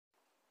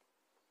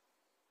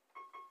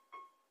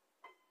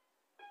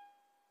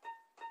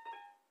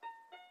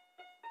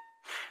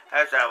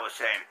as I was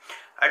saying,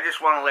 I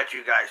just want to let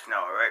you guys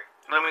know, alright?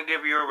 Let me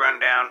give you a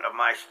rundown of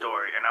my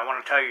story, and I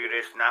want to tell you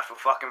this not for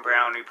fucking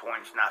brownie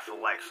points, not for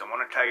likes. I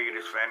want to tell you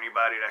this for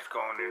anybody that's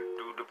going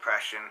through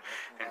depression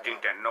and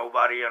think that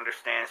nobody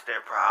understands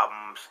their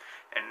problems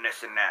and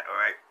this and that,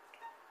 alright?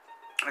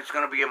 It's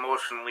going to be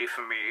emotionally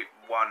for me.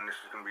 One, this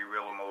is going to be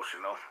real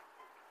emotional.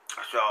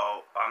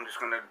 So, I'm just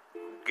going to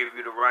give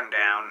you the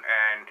rundown,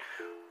 and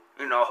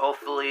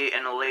hopefully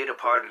in the later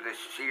part of this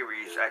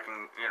series, I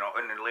can,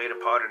 in the later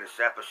part of this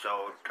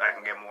episode, I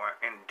can get more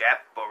in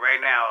depth. But right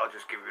now, I'll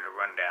just give you the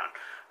rundown.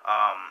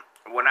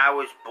 When I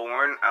was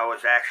born, I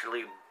was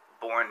actually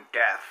born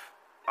deaf,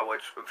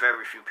 which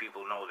very few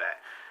people know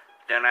that.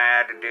 Then I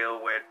had to deal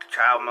with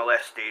child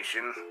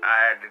molestation.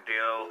 I had to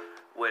deal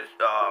with,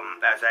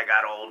 as I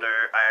got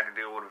older, I had to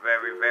deal with a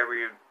very,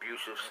 very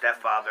abusive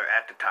stepfather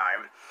at the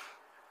time.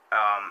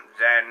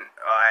 Then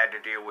I had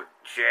to deal with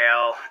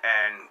jail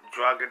and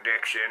drug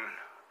addiction,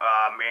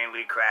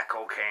 mainly crack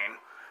cocaine,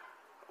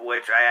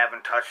 which I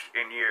haven't touched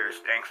in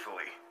years,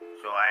 thankfully.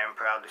 So I am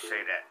proud to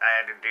say that. I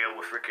had to deal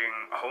with freaking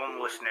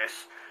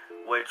homelessness,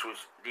 which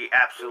was the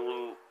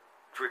absolute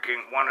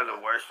freaking one of the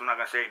worst. I'm not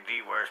going to say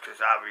the worst,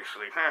 because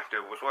obviously,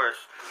 there was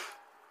worse.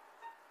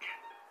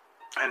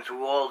 And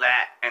through all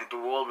that, and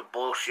through all the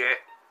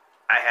bullshit,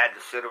 I had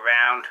to sit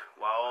around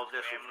while all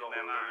this was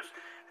going on.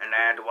 And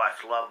I had to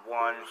watch loved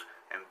ones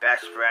and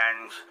best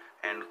friends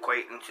and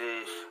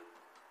acquaintances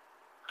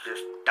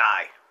just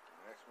die.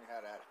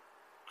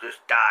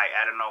 Just die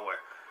out of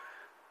nowhere.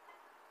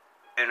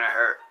 And it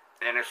hurt.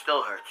 And it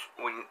still hurts.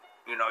 When,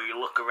 you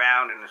look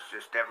around and it's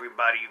just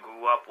everybody you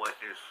grew up with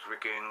is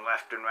freaking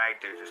left and right.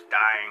 They're just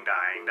dying.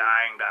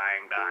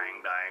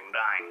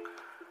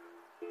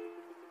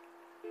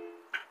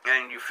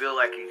 And you feel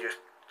like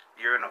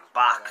you're in a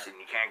box and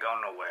you can't go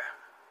nowhere.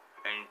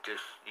 And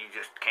you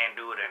just can't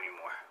do it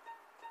anymore.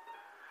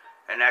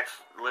 And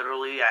that's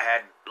literally, I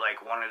had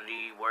like one of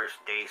the worst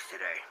days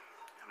today.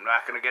 I'm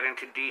not going to get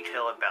into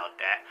detail about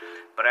that,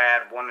 but I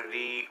had one of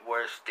the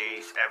worst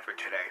days ever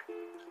today.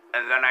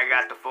 And then I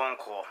got the phone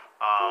call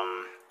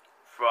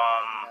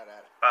from,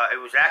 it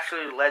was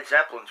actually Led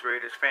Zeppelin's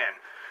greatest fan,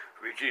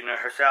 Regina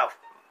herself.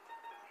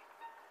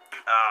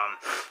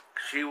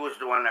 She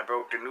was the one that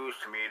broke the news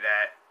to me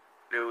that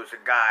there was a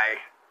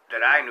guy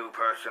that I knew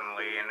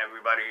personally, and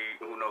everybody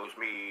who knows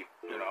me,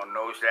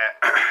 knows that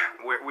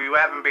we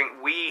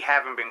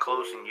haven't been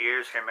close in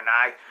years, him and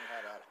I,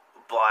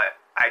 but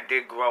I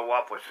did grow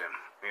up with him.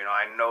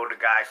 I know the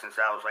guy since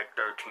I was like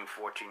 13,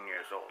 14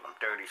 years old. I'm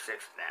 36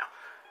 now.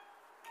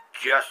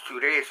 Just 2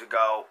 days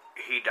ago,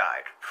 he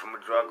died from a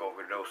drug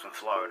overdose in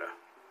Florida.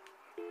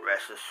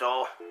 Rest his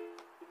soul.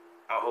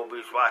 I hope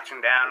he's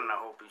watching down, and I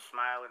hope he's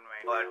smiling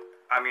right now.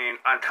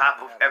 But, on top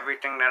of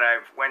everything that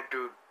I've went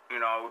through,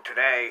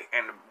 today,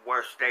 and the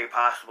worst day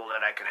possible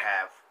that I could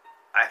have,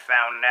 I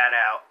found that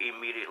out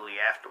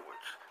immediately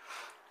afterwards.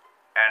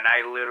 And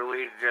I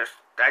literally just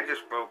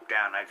broke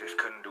down. I just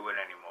couldn't do it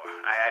anymore.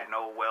 I had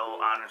no will,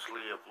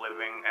 honestly, of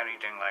living,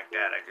 anything like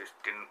that. I just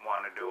didn't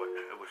want to do it.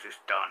 It was just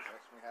done.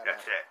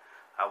 That's it.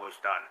 I was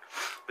done.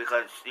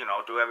 Because,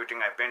 through everything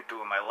I've been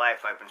through in my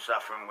life, I've been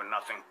suffering with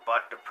nothing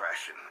but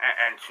depression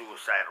and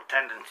suicidal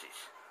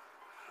tendencies.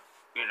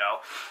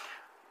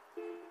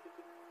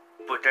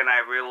 But then I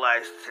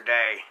realized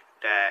today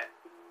that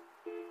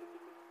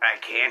I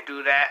can't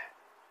do that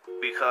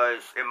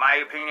because, in my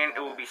opinion,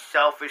 it would be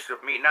selfish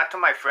of me, not to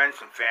my friends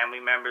and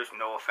family members,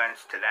 no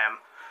offense to them.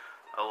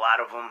 A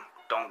lot of them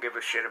don't give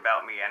a shit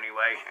about me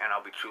anyway, and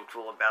I'll be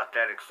truthful about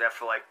that, except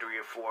for like 3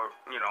 or 4,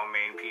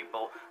 main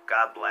people.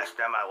 God bless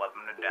them, I love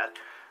them to death.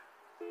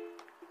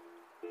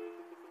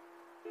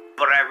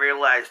 But I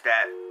realized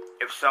that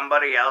if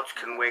somebody else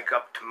can wake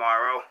up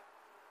tomorrow,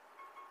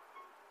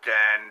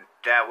 then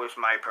that was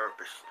my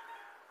purpose.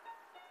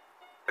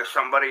 If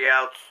somebody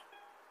else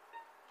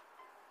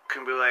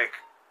can be like,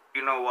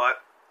 you know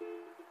what,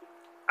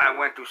 I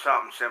went through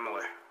something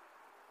similar,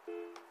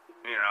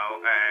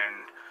 and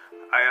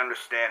I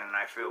understand and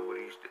I feel what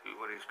he's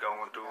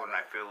going through, and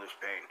I feel his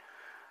pain.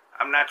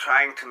 I'm not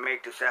trying to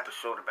make this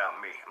episode about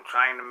me. I'm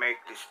trying to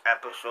make this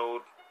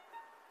episode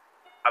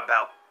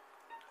about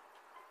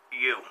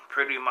you,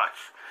 pretty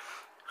much,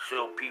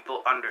 so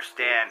people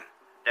understand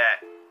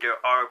that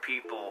there are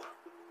people,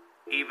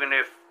 even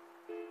if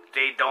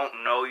they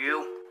don't know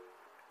you,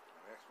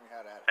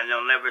 and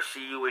they'll never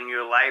see you in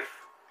your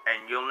life,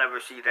 and you'll never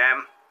see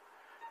them,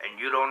 and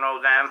you don't know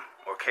them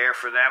or care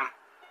for them,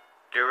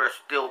 there are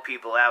still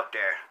people out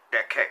there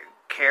that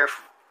care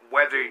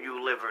whether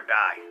you live or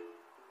die.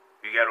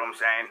 You get what I'm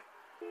saying?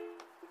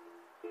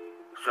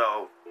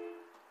 So,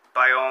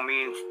 by all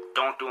means,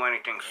 don't do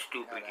anything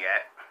stupid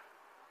yet,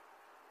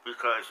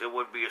 because it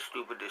would be a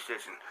stupid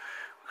decision.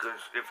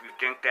 Because if you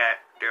think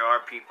that there are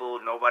people,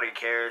 nobody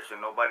cares, and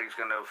nobody's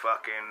gonna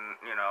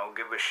fucking,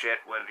 give a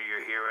shit whether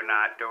you're here or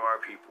not, there are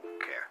people who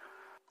care.